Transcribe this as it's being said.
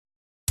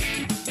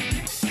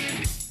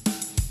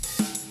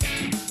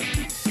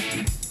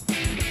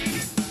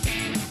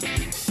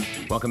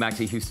Welcome back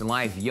to Houston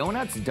Live.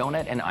 Yonutz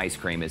Donut and Ice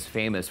Cream is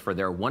famous for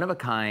their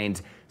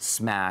one-of-a-kind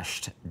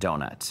smashed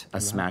donut,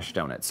 a smashed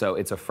donut. So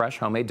it's a fresh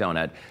homemade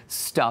donut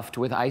stuffed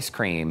with ice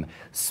cream,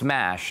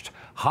 smashed,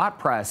 hot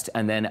pressed,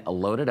 and then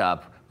loaded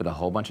up with a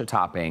whole bunch of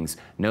toppings.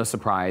 No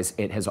surprise,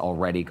 it has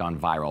already gone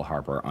viral,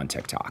 Harper, on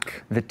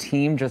TikTok. The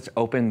team just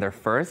opened their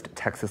first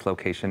Texas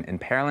location in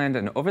Pearland,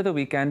 and over the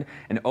weekend,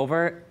 and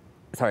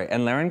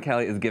Lauren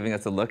Kelly is giving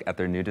us a look at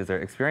their new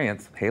dessert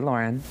experience. Hey,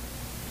 Lauren.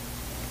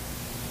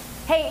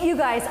 Hey, you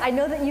guys, I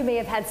know that you may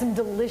have had some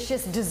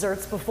delicious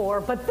desserts before,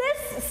 but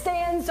this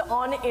stands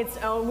on its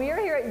own. We are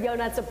here at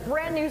Yonutz, a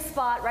brand new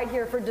spot right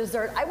here for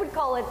dessert. I would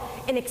call it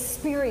an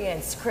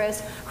experience,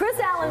 Chris. Chris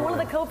Allen, one of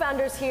the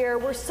co-founders here,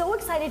 we're so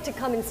excited to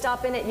come and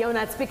stop in at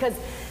Yonutz because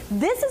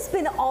this has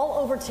been all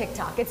over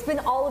TikTok. It's been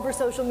all over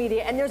social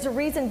media, and there's a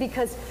reason,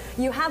 because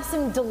you have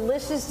some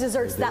delicious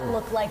desserts that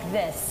look like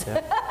this.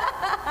 Yeah.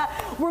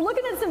 We're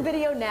looking at some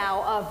video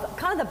now of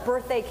kind of the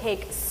birthday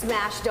cake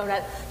smashed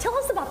donut. Tell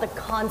us about the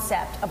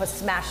concept of a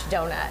smashed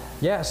donut.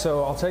 Yeah,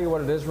 so I'll tell you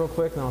what it is real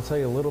quick, and I'll tell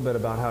you a little bit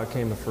about how it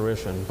came to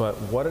fruition. But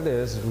what it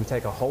is we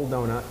take a whole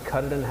donut,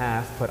 cut it in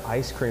half, put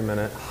ice cream in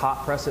it,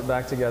 hot press it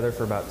back together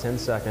for about 10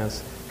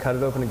 seconds, cut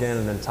it open again,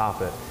 and then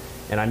top it.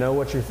 And I know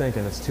what you're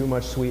thinking, it's too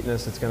much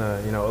sweetness, it's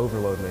gonna,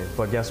 overload me.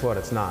 But guess what,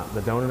 it's not.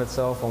 The donut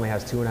itself only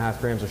has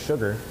 2.5 grams of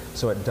sugar,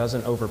 so it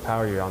doesn't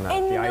overpower you on that.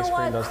 And the you know ice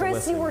cream what,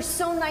 Chris, you were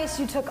so nice,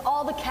 you took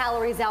all the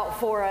calories out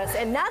for us,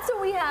 and that's what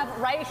we have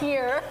right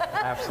here.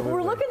 Absolutely.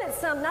 We're looking at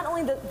some, not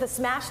only the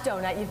smashed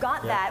donut, you've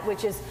got that,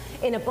 which is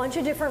in a bunch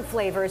of different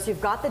flavors,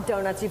 you've got the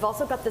donuts, you've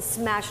also got the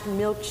smashed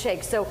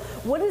milkshake. So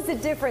what is the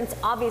difference?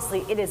 Obviously,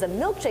 it is a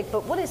milkshake,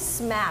 but what is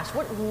smashed?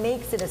 What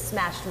makes it a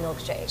smashed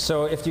milkshake?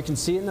 So if you can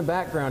see in the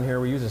background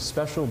here, we use a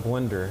special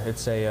blender.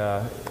 It's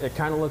it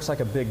kind of looks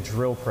like a big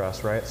drill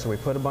press, right? So we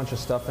put a bunch of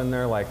stuff in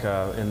there, like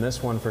in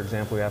this one, for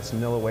example, we have some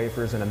vanilla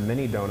wafers and a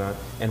mini donut,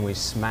 and we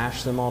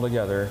smash them all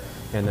together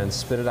and then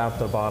spit it out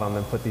the bottom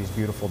and put these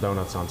beautiful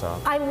donuts on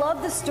top. I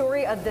love the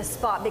story of this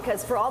spot,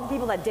 because for all the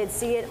people that did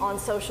see it on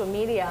social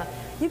media,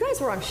 you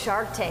guys were on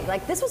Shark Tank.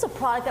 Like, this was a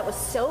product that was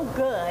so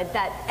good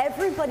that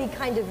everybody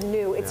kind of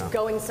knew it's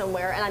going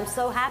somewhere, and I'm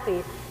so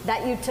happy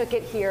that you took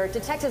it here to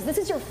Texas. This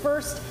is your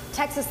first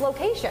Texas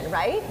location,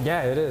 right?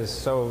 Yeah, it is.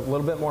 So a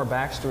little bit more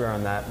backstory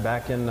on that.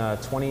 Back in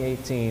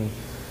 2018,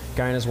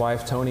 guy and his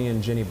wife, Tony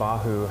and Jenny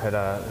Bahu,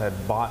 had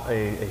bought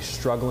a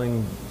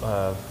struggling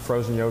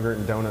frozen yogurt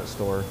and donut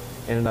store,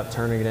 ended up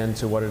turning it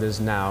into what it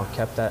is now,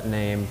 kept that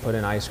name, put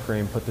in ice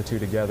cream, put the two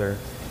together.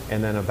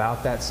 And then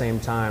about that same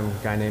time,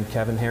 a guy named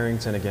Kevin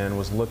Harrington again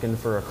was looking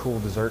for a cool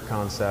dessert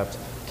concept,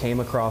 came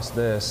across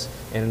this,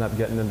 ended up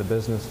getting into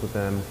business with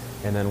them,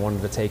 and then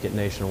wanted to take it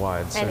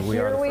nationwide. So and we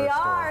are the first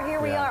store. Here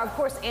we are. Of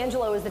course,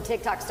 Angelo is the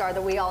TikTok star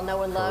that we all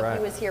know and love. Correct.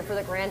 He was here for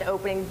the grand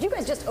opening. You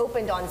guys just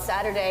opened on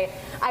Saturday.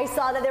 I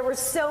saw that there were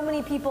so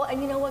many people,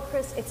 and you know what,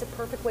 Chris? It's a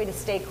perfect way to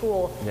stay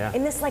cool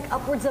in this like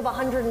upwards of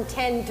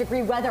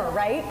 110-degree weather,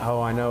 right? Oh,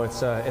 I know.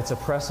 It's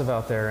oppressive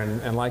out there,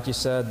 and like you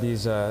said,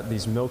 these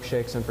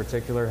milkshakes in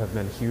particular have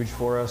been huge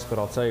for us. But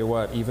I'll tell you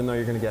what, even though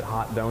you're going to get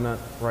hot donut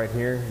right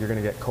here, you're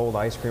going to get cold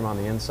ice cream on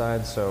the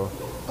inside. So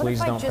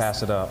please don't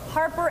pass it up.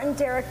 Harper and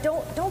Derek,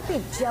 don't be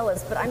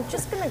jealous, but I'm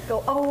just gonna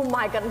go. Oh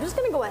my God, I'm just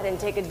gonna go ahead and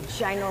take a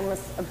ginormous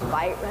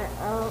bite.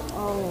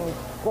 Oh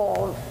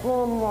God,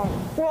 oh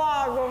my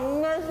God,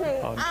 I'm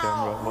missing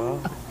out.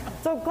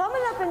 So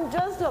coming up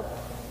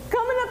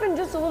in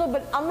just a little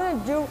bit, I'm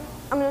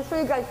gonna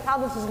show you guys how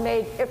this is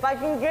made. If I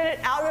can get it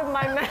out of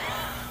my mouth.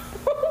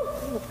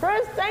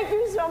 Chris, thank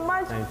you so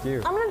much. Thank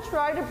you. I'm gonna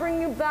try to bring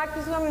you back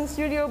to some in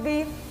Studio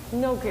B.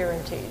 No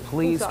guarantee.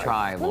 Please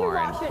try,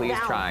 Lauren. Please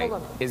down. try.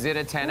 Is it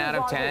a 10 out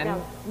of 10?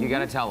 You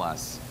gotta tell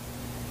us.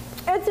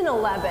 It's an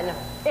 11.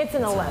 It's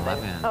an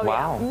 11. Oh,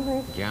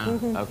 wow. Yeah.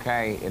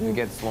 Okay. If it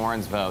gets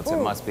Lauren's votes, it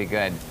must be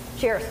good.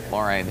 Cheers.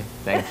 Lauren,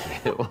 thank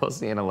you. We'll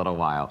see you in a little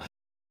while.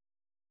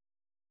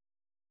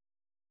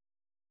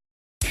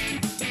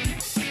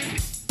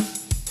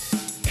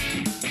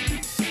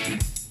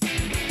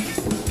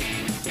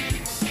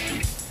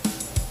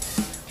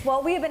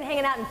 Well, we have been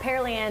hanging out in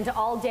Pearland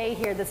all day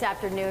here this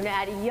afternoon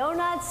at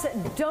Yonutz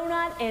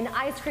Donut and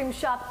Ice Cream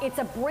Shop. It's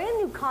a brand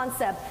new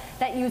concept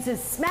that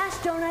uses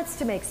smashed donuts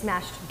to make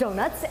smashed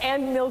donuts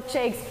and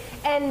milkshakes,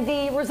 and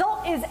the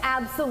result is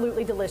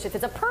absolutely delicious.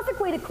 It's a perfect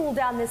way to cool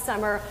down this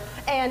summer,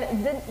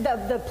 and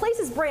the place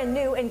is brand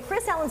new, and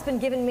Chris Allen's been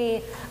giving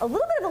me a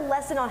little bit of a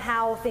lesson on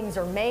how things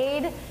are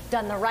made,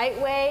 done the right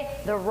way,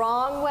 the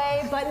wrong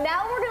way, but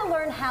now we're going to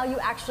learn how you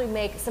actually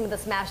make some of the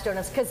smashed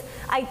donuts, because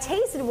I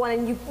tasted one,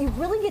 and you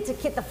really get to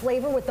get the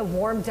flavor with the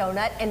warm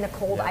donut and the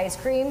cold ice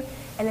cream,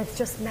 and it's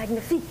just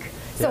magnifique.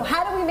 So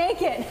how do we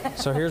make it?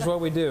 So here's what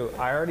we do.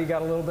 I already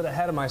got a little bit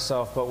ahead of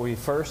myself, but we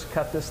first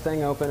cut this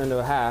thing open into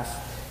a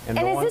half. And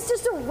is this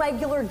just a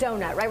regular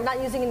donut, right? We're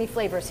not using any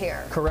flavors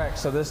here. Correct.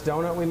 So this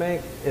donut we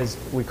make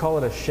we call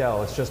it a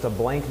shell. It's just a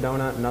blank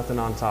donut, nothing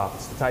on top.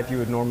 It's the type you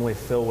would normally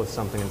fill with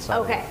something inside.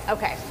 Okay,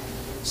 okay.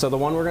 So the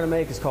one we're going to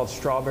make is called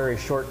strawberry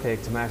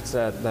shortcake to match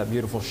that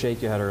beautiful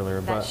shake you had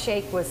earlier. That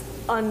shake was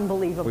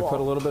unbelievable. We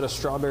put a little bit of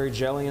strawberry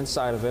jelly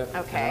inside of it.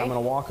 Okay. And I'm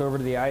going to walk over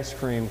to the ice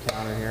cream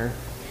counter here.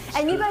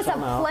 And you guys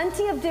have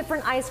plenty of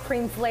different ice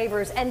cream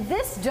flavors. And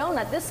this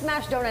donut, this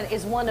smashed donut,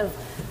 is one of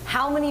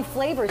how many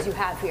flavors you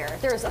have here?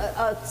 There's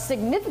a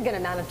significant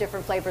amount of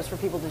different flavors for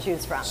people to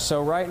choose from.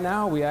 So right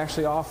now we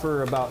actually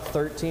offer about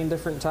 13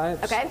 different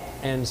types. Okay.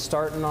 And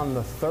starting on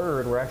the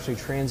 3rd, we're actually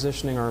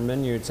transitioning our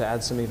menu to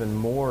add some even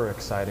more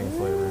exciting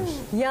flavors.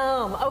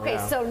 Yum. Okay,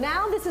 Yeah. so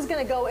now this is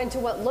going to go into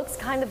what looks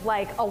kind of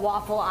like a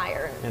waffle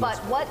iron. And but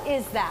what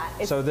is that?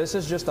 So this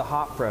is just a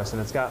hot press,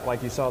 and it's got,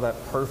 like you saw, that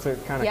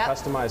perfect kind of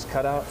customized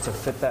cutout to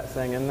fit that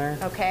thing in there.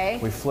 Okay.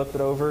 We flip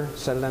it over,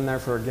 set it in there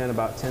for, again,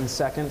 about 10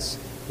 seconds.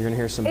 You're going to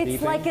hear some beeping.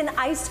 It's like an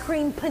ice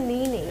cream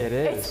panini. It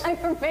is. It's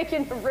like we're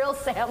making a real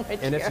sandwich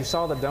And here. if you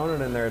saw the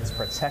donut in there, it's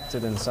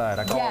protected inside.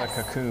 I call it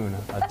a cocoon,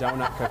 a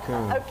donut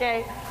cocoon.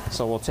 Okay.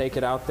 So we'll take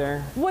it out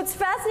there. What's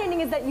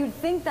fascinating is that you'd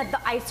think that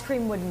the ice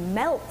cream would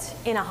melt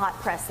in a hot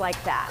press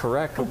like that.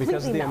 Correct, but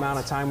because of the Completely amount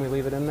melt. of time we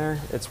leave it in there,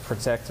 it's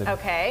protected.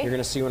 Okay. You're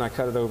going to see when I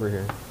cut it over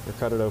here. Or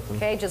cut it open.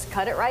 Okay, just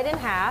cut it right in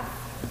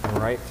half. And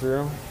right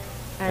through.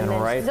 And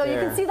then, right so there.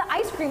 you can see the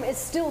ice cream is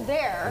still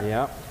there.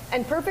 Yep.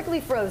 And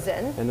perfectly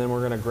frozen. And then we're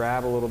going to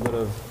grab a little bit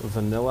of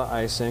vanilla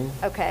icing.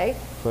 Okay.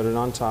 Put it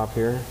on top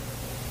here.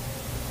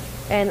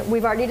 And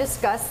we've already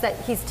discussed that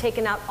he's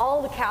taken out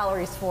all the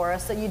calories for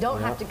us, so you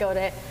don't have to go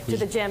to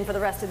the gym for the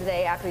rest of the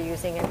day after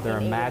using it. They're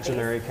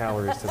imaginary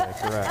calories today,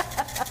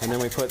 correct. And then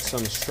we put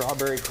some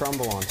strawberry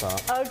crumble on top.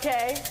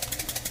 Okay,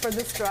 for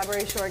the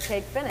strawberry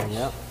shortcake finish.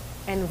 Yep.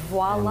 And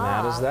voila. And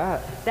that is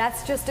that.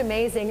 That's just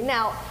amazing.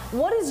 Now,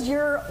 what is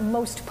your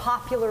most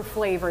popular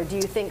flavor, do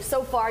you think,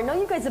 so far? I know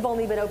you guys have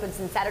only been open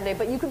since Saturday,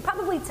 but you can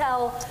probably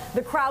tell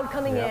the crowd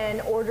coming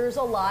in orders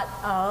a lot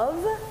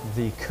of...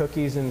 The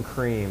cookies and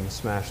cream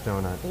smashed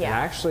donut. Yeah. And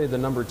actually, the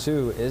number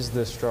 2 is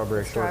this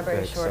strawberry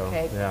shortcake.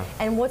 shortcake. So, yeah.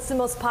 And what's the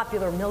most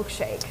popular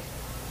milkshake?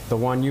 The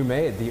one you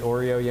made, the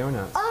Oreo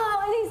Yonutz.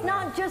 Oh, and he's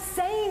not just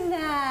saying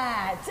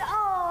that.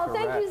 Oh,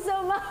 thank you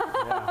so much.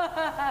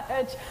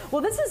 Yeah.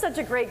 Well, this is such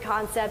a great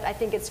concept. I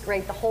think it's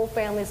great. The whole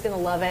family's going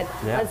to love it.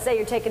 Yeah. Let's say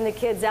you're taking the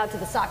kids out to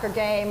the soccer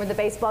game or the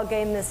baseball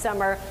game this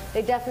summer.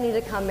 They definitely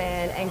need to come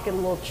in and get a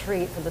little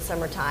treat for the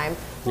summertime.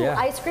 A little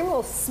ice cream, a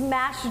little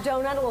smashed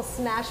donut, a little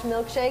smashed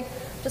milkshake.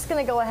 Just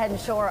going to go ahead and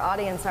show our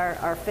audience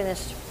our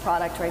finished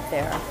product right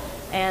there.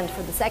 And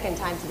for the second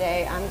time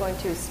today, I'm going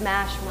to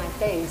smash my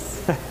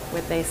face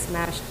with a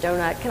smashed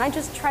donut. Can I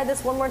just try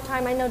this one more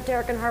time? I know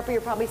Derek and Harper,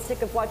 you're probably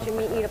sick of watching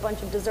me eat a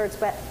bunch of desserts,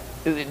 but...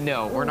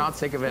 No, we're not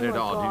sick of it at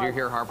all. Did you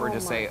hear Harper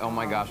just say, oh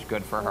my gosh,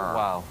 good for her?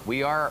 Wow.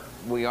 We are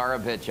a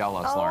bit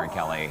jealous, Lauren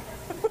Kelly.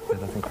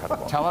 That's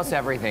incredible. Tell us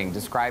everything.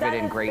 Describe it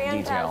in great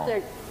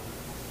detail.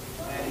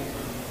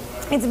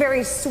 It's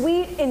very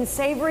sweet and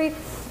savory.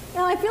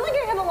 Now, I feel like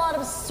I have a lot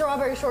of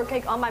strawberry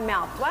shortcake on my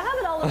mouth. Do I have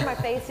it all over my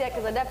face yet?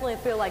 Because I definitely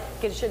feel like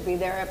it should be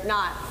there. If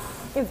not,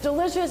 it's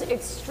delicious.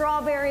 It's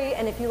strawberry.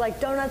 And if you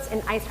like donuts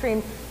and ice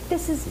cream,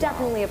 this is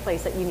definitely a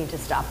place that you need to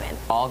stop in.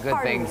 All good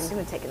Pardon me, things I'm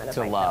gonna take another to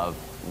bite,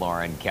 love,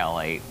 Lauren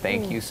Kelly.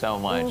 Thank you so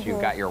much.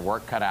 You've got your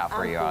work cut out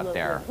for you out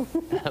there.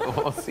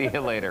 We'll see you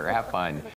later. Have fun.